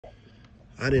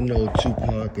I didn't know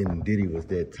Tupac and Diddy was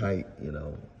that tight, you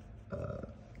know.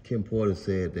 Kim Porter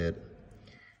said that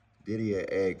Diddy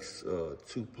had asked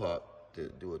Tupac to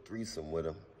do a threesome with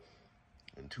him,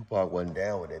 and Tupac wasn't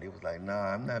down with it. He was like,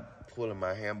 nah, I'm not pulling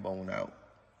my ham bone out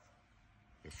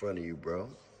in front of you, bro.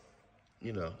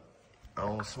 You know, I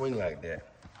don't swing like that.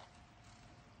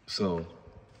 So,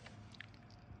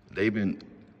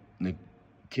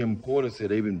 Kim Porter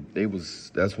said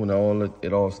that's when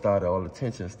it all started, all the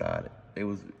tension started. They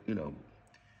was, you know,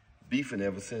 beefing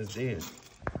ever since then.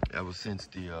 Ever since,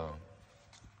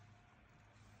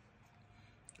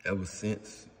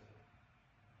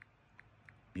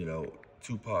 you know,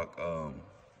 Tupac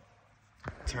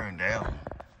turned down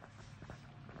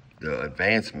the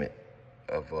advancement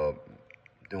of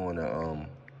doing a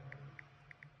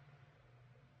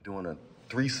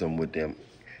threesome with them.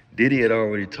 Diddy had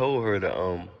already told her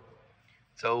to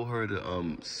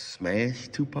smash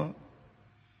Tupac.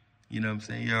 You know what I'm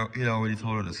saying? He already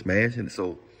told her to smash, and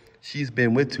so she's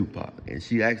been with Tupac, and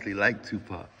she actually liked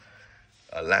Tupac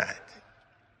a lot.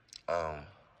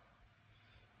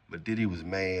 But Diddy was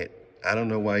mad. I don't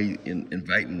know why he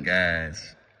inviting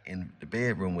guys in the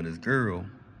bedroom with his girl,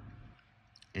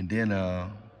 and then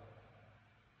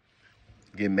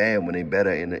get mad when they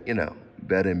better in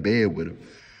bed with him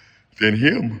than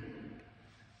him.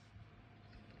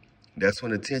 That's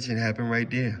when the tension happened right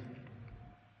there.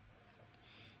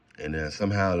 And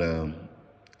somehow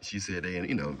she said they,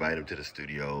 you know, invited him to the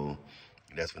studio.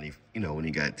 That's when he, you know, when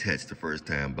he got touched the first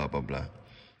time, blah, blah, blah.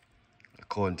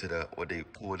 According to what they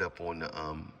pulled up on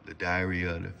the diary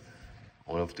on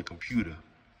the computer.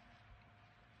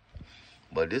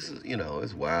 But this is, you know,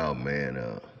 it's wild,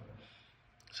 man.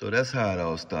 So that's how it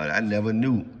all started. I never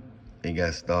knew it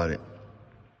got started.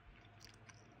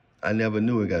 I never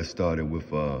knew it got started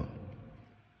with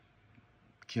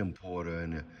Kim Porter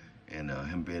and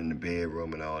him being in the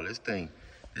bedroom and all this thing.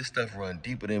 This stuff run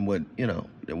deeper than what we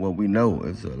know.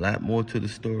 There's a lot more to the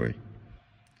story.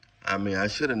 I mean, I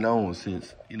should have known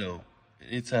since, you know,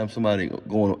 anytime somebody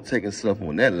taking stuff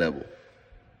on that level,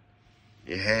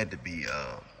 it had to be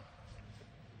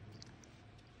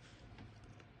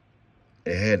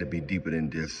deeper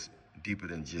than just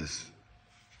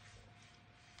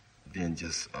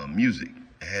music.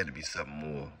 It had to be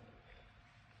something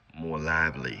more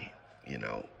lively, you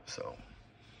know. So,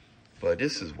 but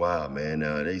this is wild, man.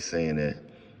 They saying that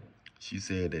she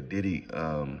said that Diddy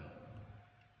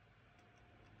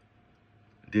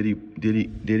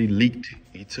leaked.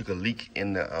 He took a leak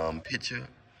in the picture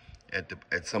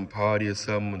at some party or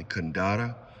something with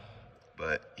Kandata,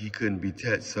 but he couldn't be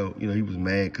touched. So, you know, he was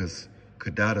mad because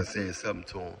Kandata said something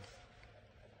to him.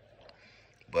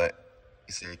 But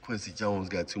he said Quincy Jones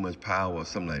got too much power or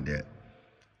something like that.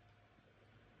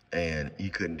 And he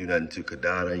couldn't do nothing to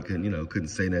Kandata. He couldn't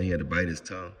say nothing. He had to bite his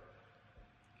tongue.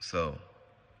 So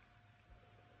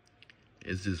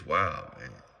it's just wild,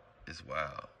 man. It's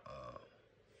wild.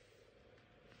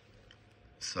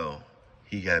 So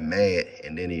he got mad,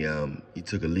 and then he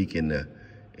took a leak in the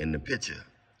picture,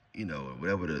 you know,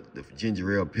 whatever the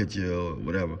ginger ale picture or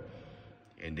whatever.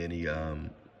 And then he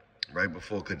right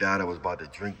before Kandata was about to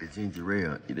drink the ginger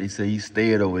ale, they say he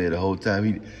stayed over there the whole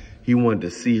time. He wanted to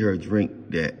see her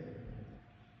drink that.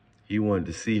 He wanted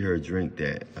to see her drink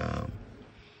that,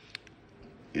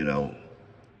 you know.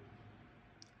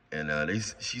 And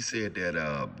she said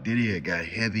that Diddy had got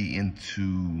heavy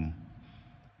into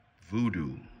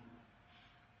voodoo.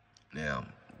 Now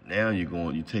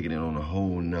you're taking it on a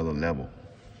whole nother level.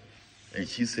 And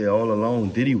she said all along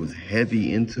Diddy was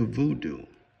heavy into voodoo.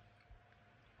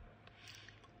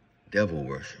 Devil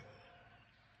worship.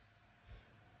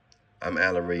 I'm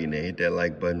Alan Ray, and hit that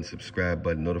like button, subscribe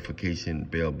button, notification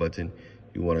bell button.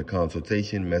 You want a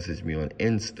consultation, message me on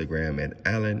Instagram at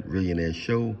Alan Millionaire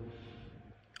Show.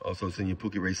 Also, send your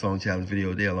Pookie Ray Song Challenge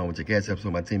video there along with your cash app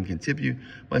so my team can tip you.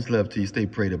 Much love to you. Stay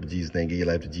prayed up in Jesus' name. Give your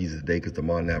life to Jesus today, because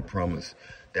tomorrow night I promise.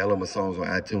 Download my songs on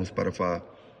iTunes, Spotify,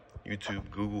 YouTube,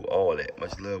 Google, all that.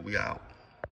 Much love. We out.